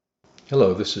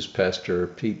Hello, this is Pastor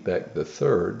Pete Beck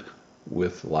III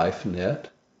with LifeNet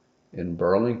in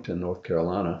Burlington, North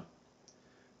Carolina.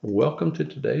 Welcome to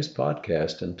today's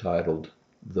podcast entitled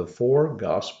The Four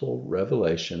Gospel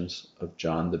Revelations of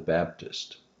John the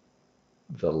Baptist,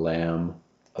 the Lamb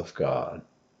of God.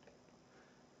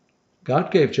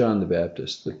 God gave John the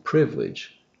Baptist the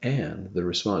privilege and the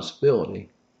responsibility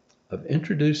of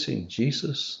introducing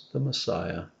Jesus the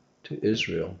Messiah to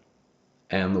Israel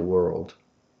and the world.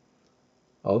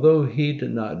 Although he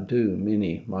did not do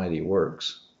many mighty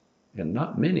works, and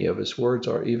not many of his words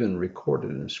are even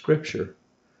recorded in Scripture,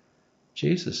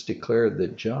 Jesus declared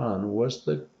that John was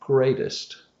the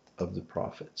greatest of the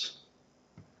prophets.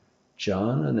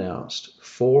 John announced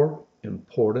four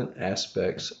important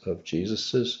aspects of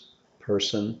Jesus'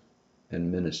 person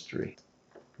and ministry,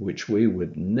 which we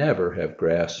would never have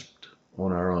grasped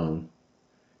on our own,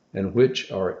 and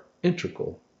which are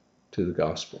integral to the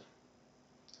gospel.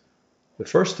 The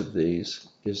first of these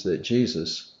is that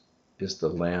Jesus is the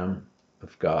Lamb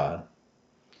of God.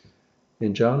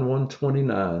 In John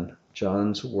 1:29,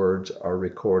 John's words are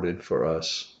recorded for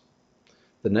us.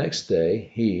 The next day,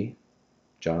 he,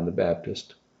 John the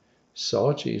Baptist,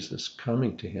 saw Jesus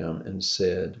coming to him and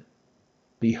said,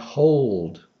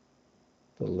 "Behold,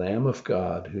 the Lamb of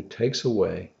God who takes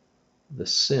away the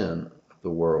sin of the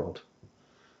world."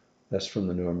 That's from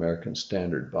the New American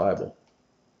Standard Bible.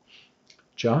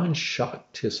 John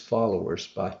shocked his followers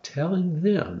by telling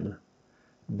them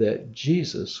that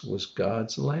Jesus was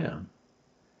God's Lamb.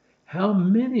 How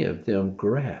many of them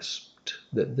grasped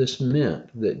that this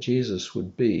meant that Jesus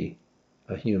would be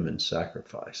a human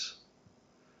sacrifice?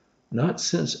 Not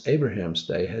since Abraham's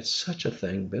day had such a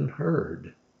thing been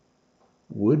heard.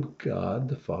 Would God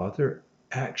the Father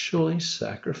actually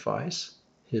sacrifice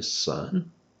his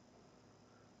Son?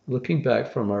 Looking back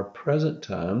from our present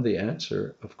time, the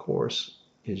answer, of course,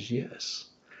 is yes.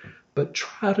 But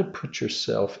try to put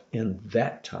yourself in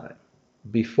that time,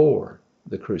 before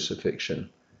the crucifixion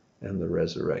and the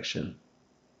resurrection.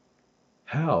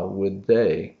 How would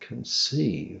they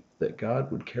conceive that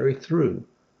God would carry through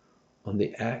on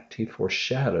the act he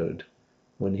foreshadowed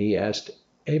when he asked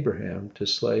Abraham to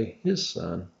slay his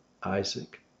son,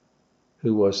 Isaac,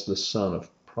 who was the son of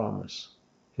promise,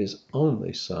 his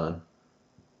only son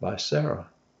by Sarah?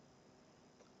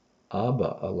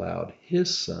 Abba allowed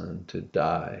his son to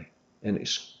die an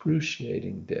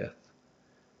excruciating death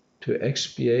to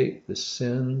expiate the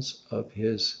sins of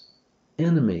his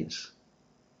enemies.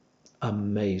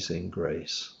 Amazing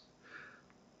grace.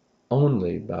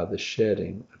 Only by the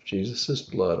shedding of Jesus'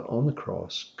 blood on the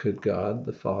cross could God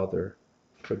the Father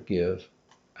forgive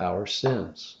our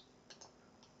sins.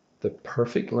 The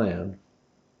perfect Lamb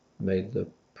made the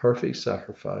perfect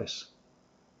sacrifice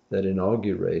that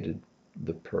inaugurated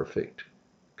the perfect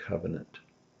covenant.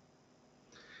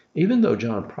 Even though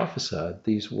John prophesied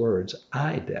these words,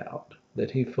 I doubt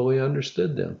that he fully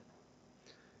understood them.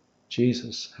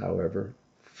 Jesus, however,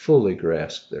 fully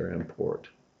grasped their import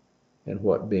and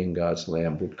what being God's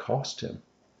Lamb would cost him.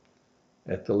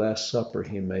 At the Last Supper,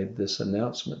 he made this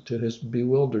announcement to his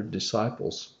bewildered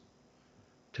disciples.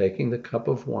 Taking the cup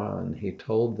of wine, he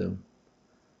told them,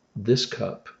 "This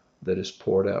cup that is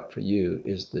poured out for you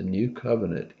is the new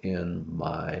covenant in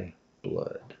my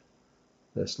blood."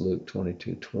 That's Luke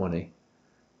 22:20,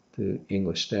 the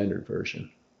English Standard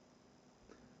Version.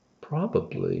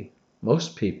 Probably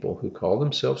most people who call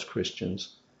themselves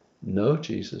Christians know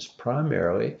Jesus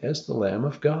primarily as the Lamb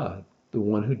of God, the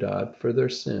one who died for their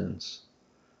sins.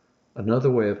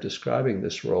 Another way of describing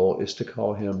this role is to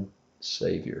call him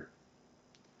Savior.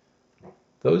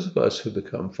 Those of us who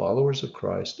become followers of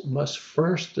Christ must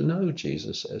first know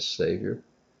Jesus as Savior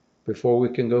before we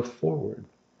can go forward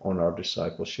on our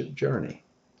discipleship journey.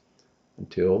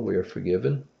 Until we are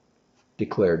forgiven,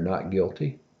 declared not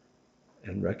guilty,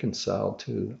 and reconciled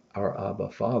to our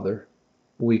Abba Father,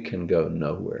 we can go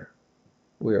nowhere.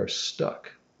 We are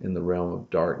stuck in the realm of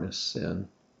darkness, sin,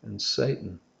 and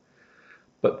Satan.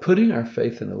 But putting our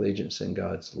faith and allegiance in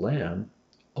God's Lamb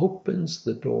opens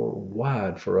the door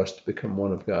wide for us to become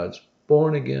one of God's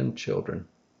born-again children,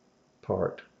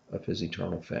 part of his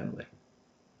eternal family.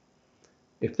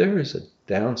 If there is a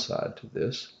downside to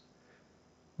this,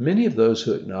 many of those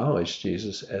who acknowledge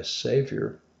Jesus as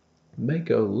Savior may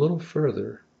go a little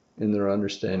further in their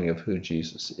understanding of who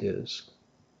Jesus is.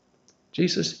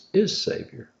 Jesus is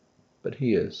Savior, but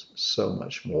he is so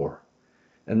much more.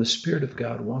 And the Spirit of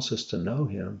God wants us to know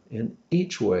him in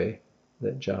each way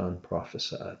that John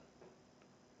prophesied.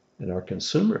 In our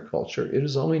consumer culture, it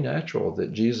is only natural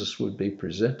that Jesus would be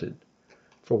presented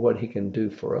for what he can do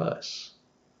for us.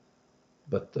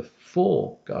 But the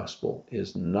full gospel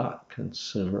is not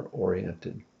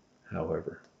consumer-oriented,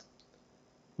 however.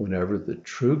 Whenever the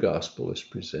true gospel is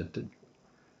presented,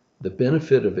 the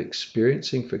benefit of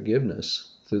experiencing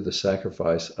forgiveness through the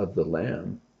sacrifice of the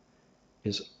Lamb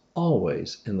is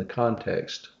always in the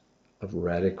context of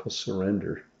radical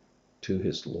surrender to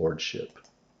his lordship.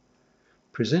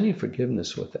 Presenting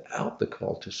forgiveness without the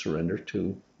call to surrender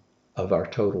of our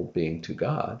total being to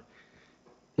God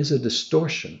is a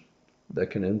distortion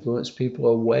that can influence people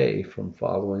away from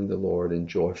following the Lord in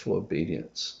joyful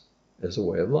obedience as a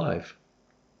way of life.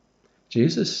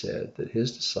 Jesus said that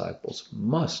his disciples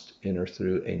must enter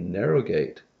through a narrow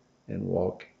gate and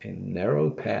walk a narrow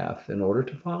path in order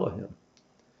to follow him.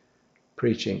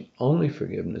 Preaching only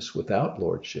forgiveness without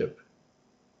lordship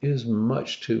is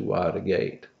much too wide a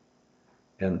gate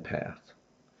and path,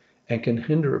 and can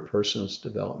hinder a person's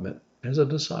development as a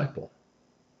disciple.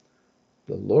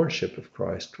 The lordship of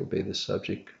Christ will be the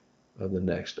subject of the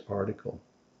next article.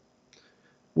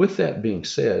 With that being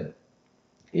said,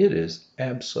 it is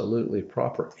absolutely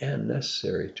proper and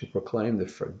necessary to proclaim the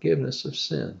forgiveness of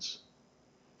sins.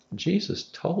 Jesus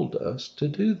told us to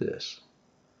do this.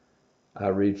 I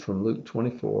read from Luke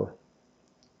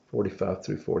 24:45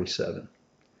 through 47.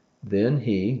 Then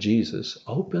he, Jesus,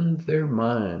 opened their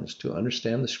minds to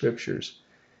understand the Scriptures,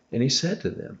 and he said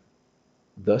to them,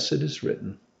 "Thus it is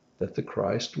written, that the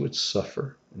Christ would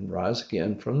suffer and rise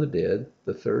again from the dead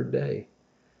the third day,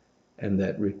 and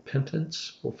that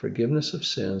repentance for forgiveness of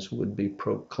sins would be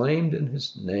proclaimed in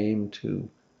his name to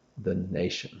the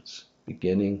nations,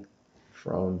 beginning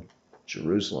from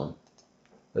Jerusalem."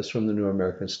 That's from the New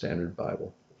American Standard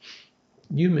Bible.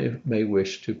 You may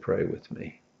wish to pray with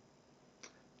me.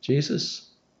 Jesus,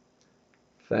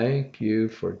 thank you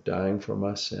for dying for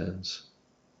my sins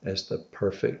as the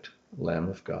perfect Lamb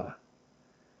of God.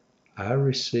 I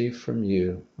receive from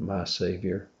you, my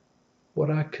Savior, what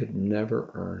I could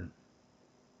never earn: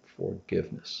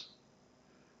 forgiveness.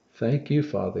 Thank you,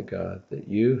 Father God, that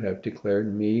you have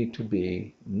declared me to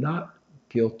be not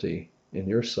guilty in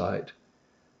your sight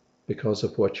because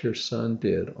of what your Son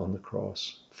did on the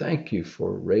cross. Thank you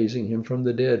for raising him from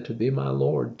the dead to be my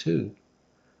Lord too.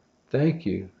 Thank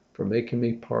you for making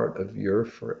me part of your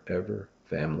forever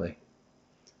family.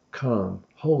 Come,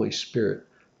 Holy Spirit,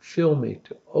 fill me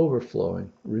to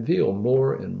overflowing. Reveal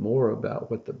more and more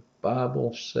about what the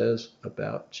Bible says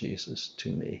about Jesus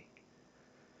to me.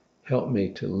 Help me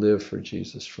to live for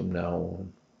Jesus from now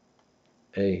on.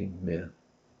 Amen.